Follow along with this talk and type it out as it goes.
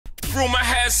Rumor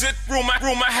has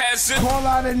it. Call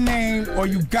out a name, or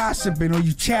you gossiping, or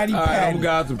you chatty patty. I'm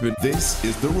gossiping. This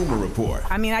is the Rumor Report.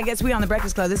 I mean, I guess we on the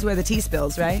Breakfast Club. This is where the tea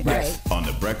spills, right? Right. On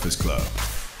the Breakfast Club.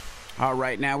 All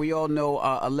right, now we all know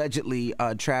allegedly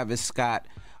Travis Scott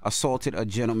assaulted a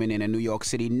gentleman in a New York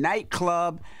City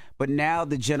nightclub, but now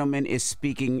the gentleman is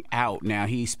speaking out. Now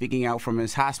he's speaking out from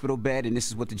his hospital bed, and this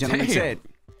is what the gentleman said.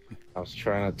 I was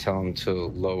trying to tell him to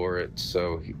lower it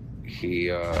so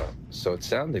so it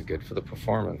sounded good for the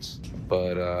performance,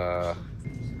 but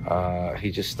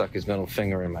he just stuck his middle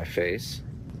finger in my face.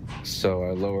 So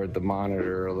I lowered the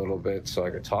monitor a little bit so I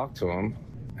could talk to him,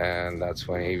 and that's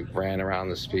when he ran around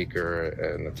the speaker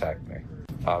and attacked me.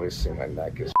 Obviously, my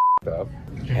neck is up.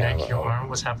 Your neck, your arm?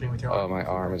 What's happening with your arm? My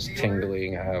arm is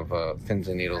tingling. I have pins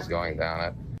and needles going down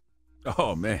it.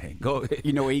 Oh, man. Go.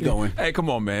 You know where he going. Hey, come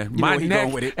on, man. You my know where he neck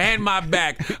going with it. and my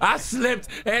back. I slipped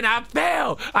and I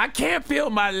fell. I can't feel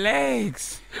my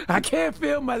legs. I can't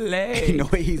feel my legs. You know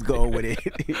where he's going with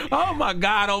it. Oh, my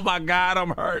God. Oh, my God. I'm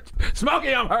hurt.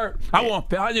 Smokey, I'm hurt. I want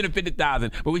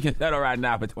 $150,000, but we can settle right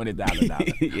now for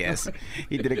 $20,000. Yes.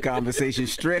 He did a conversation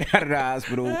straight out of the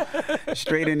hospital,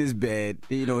 straight in his bed,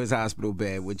 you know, his hospital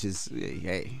bed, which is,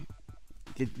 hey.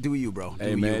 Do you, bro?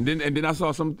 Hey, man. And then I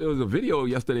saw there was a video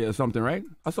yesterday or something, right?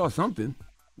 I saw something.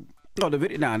 No, the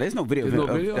video. Nah, there's no video,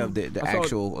 of the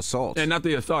actual assault. And not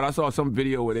the assault. I saw some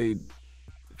video where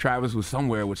Travis was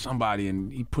somewhere with somebody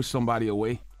and he pushed somebody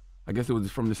away. I guess it was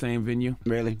from the same venue.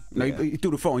 Really? No, yeah. he threw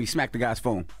the phone. He smacked the guy's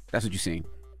phone. That's what you seen.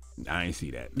 I ain't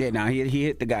see that. Yeah, nah, he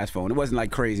hit the guy's phone. It wasn't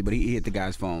like crazy, but he hit the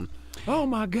guy's phone. Oh,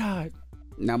 my God.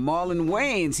 Now, Marlon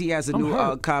Wayans, he has a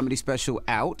new comedy special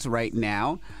out right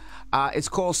now. It's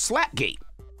called Slapgate,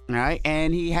 all right?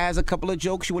 And he has a couple of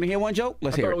jokes. You want to hear one joke?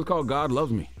 Let's hear it. It was called God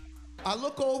Loves Me. I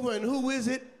look over and who is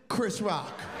it? Chris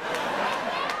Rock.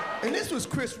 And this was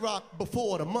Chris Rock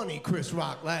before the money Chris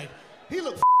Rock. Like, he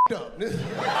looked up.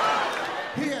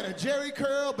 He had a jerry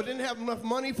curl but didn't have enough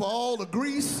money for all the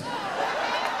grease.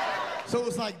 So it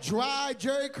was like dry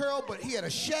jerry curl, but he had a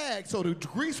shag so the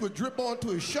grease would drip onto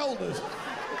his shoulders.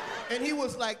 And he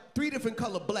was like 3 different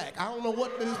color black. I don't know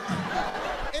what this.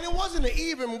 And it wasn't an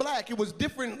even black. It was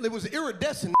different. It was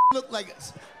iridescent. It looked like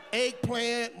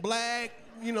eggplant, black,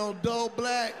 you know, dull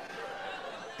black.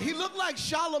 He looked like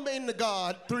Charlamagne the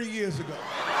God 3 years ago.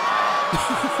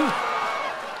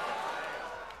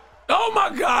 Oh,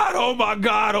 my God. Oh, my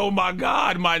God. Oh, my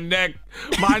God. My neck.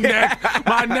 My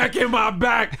neck and my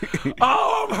back.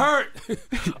 Oh, I'm hurt.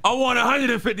 I want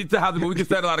 $150,000, but we can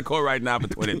settle out of court right now for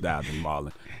 $20,000,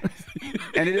 Marlon.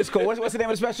 And it is called, what's the name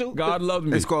of the special? God Loves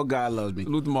Me. It's called God Loves Me.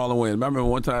 Salute to Marlon Wayans. I remember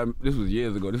one time, this was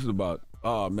years ago, this was about,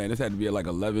 oh man, this had to be like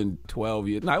 11, 12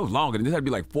 years. No, it was longer. This had to be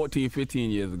like 14,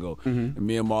 15 years ago. And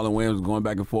me and Marlon Wayans was going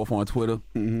back and forth on Twitter.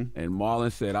 And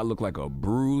Marlon said, I look like a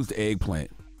bruised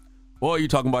eggplant. Boy, you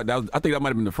talking about that? I think that might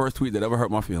have been the first tweet that ever hurt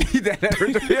my feelings. That hurt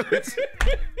your feelings?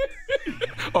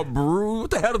 A bruise?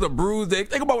 What the hell is a bruised egg?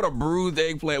 Think about what a bruised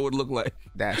eggplant would look like.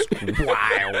 That's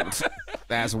wild.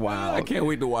 That's wild. I can't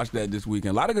wait to watch that this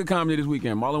weekend. A lot of good comedy this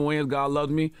weekend. Marlon Wayans, God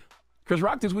Loves Me. Chris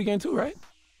Rock this weekend too, right?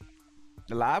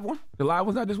 The live one? The live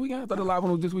one's not this weekend? I thought the live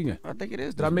one was this weekend. I think it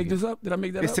is. Did I make this up? Did I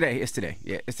make that It's up? today. It's today.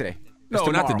 Yeah, it's today. No,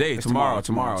 not today. Tomorrow.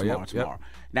 Tomorrow. Yep.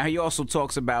 Now, he also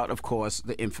talks about, of course,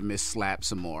 the infamous slap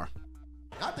some more.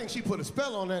 I think she put a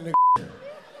spell on that nigga.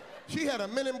 She had a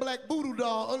Men in Black voodoo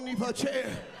doll underneath her chair.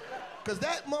 Cause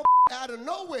that motherfucker out of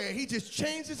nowhere, he just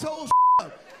changed his whole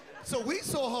up. So we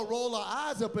saw her roll her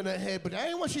eyes up in her head, but that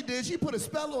ain't what she did. She put a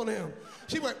spell on him.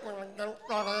 She went,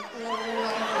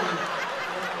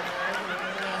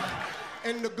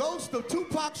 and the ghost of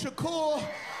Tupac Shakur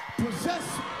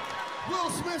possessed Will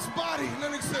Smith's body. And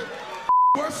then he said,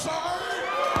 we're sorry.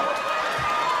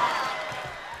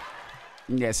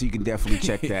 Yeah, so you can definitely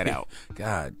check that out.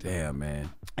 God damn,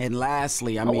 man. And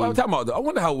lastly, I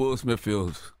wonder how Will Smith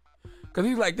feels. Because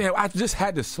he's like, damn, I just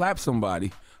had to slap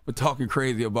somebody for talking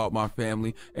crazy about my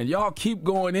family, and y'all keep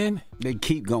going in. They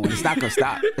keep going. It's not going to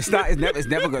stop. It's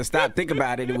never going to stop. Think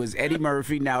about it. It was Eddie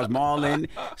Murphy. Now it's Marlon.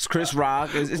 It's Chris Rock.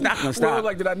 It's not going to stop. Well,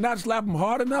 like, did I not slap him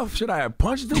hard enough? Should I have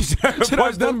punched him? Should I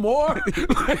have done more?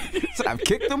 Should I have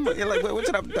kicked him? You're like, what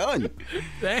should I have done?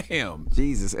 Damn.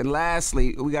 Jesus. And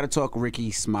lastly, we got to talk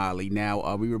Rickey Smiley.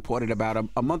 Now, we reported about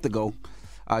a month ago,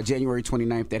 January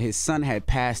 29th, that his son had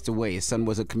passed away. His son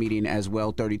was a comedian as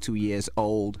well, 32 years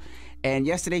old. And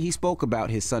yesterday he spoke about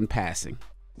his son passing.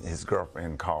 His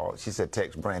girlfriend called. She said,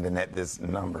 text Brandon at this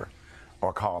number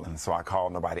or call him. So I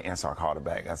called, nobody answered. I called her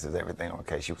back. I said, everything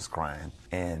okay? She was crying.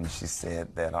 And she said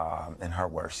that, in her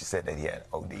words, she said that he had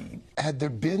OD'd. Had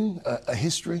there been a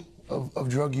history of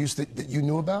drug use that you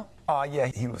knew about? Yeah,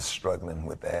 he was struggling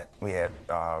with that. We had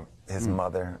his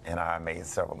mother and I made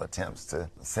several attempts to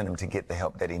send him to get the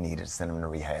help that he needed, send him to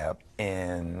rehab.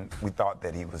 And we thought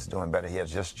that he was doing better. He had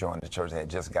just joined the church, had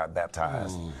just got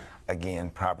baptized. Again,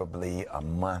 probably a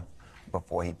month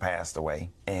before he passed away.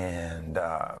 And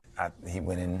he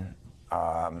went in,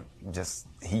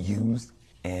 he used,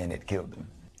 and it killed him.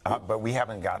 But we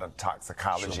haven't got a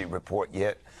toxicology report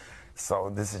yet.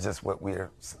 So this is just what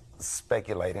we're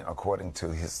speculating according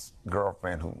to his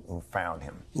girlfriend who found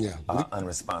him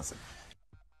unresponsive.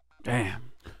 Damn.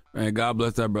 Man, God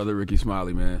bless that brother Rickey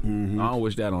Smiley, man. I don't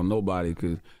wish that on nobody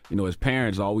because, as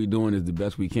parents, all we doing is the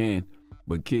best we can.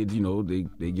 But kids,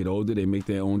 they get older, they make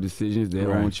their own decisions,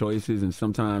 their own choices, and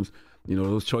sometimes,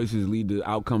 those choices lead to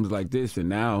outcomes like this, and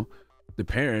now the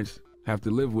parents have to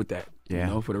live with that,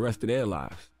 for the rest of their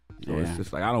lives. So it's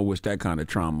just like, I don't wish that kind of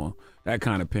trauma, that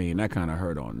kind of pain, that kind of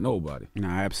hurt on nobody. No,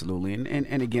 absolutely.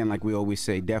 And again, like we always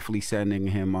say, definitely sending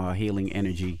him healing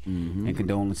energy and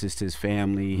condolences to his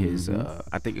family, his,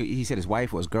 I think he said his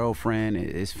wife or his girlfriend,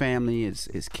 his family,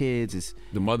 his kids,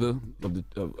 the mother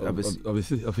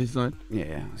of his son.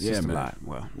 Yeah, it's just a lot.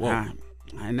 Well,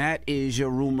 and that is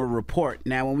your rumor report.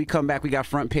 Now, when we come back, we got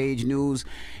front page news.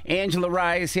 Angela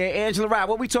Rye is here. Angela Rye,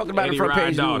 what we talking about in front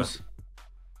page news?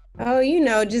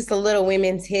 Oh, just a little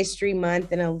Women's History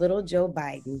Month and a little Joe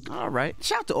Biden. All right.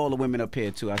 Shout out to all the women up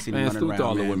here, too. I see them running around, salute to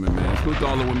all the women, man. Salute to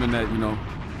all the women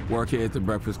that, work here at the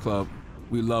Breakfast Club.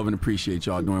 We love and appreciate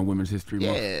y'all during Women's History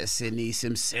Month. Yeah, Sydney,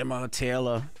 Simmer,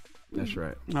 Taylor. That's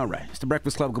right. All right. It's the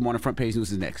Breakfast Club. Good morning. Front page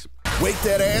news is next. Wake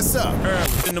that ass up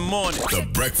early in the morning. The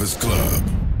Breakfast Club.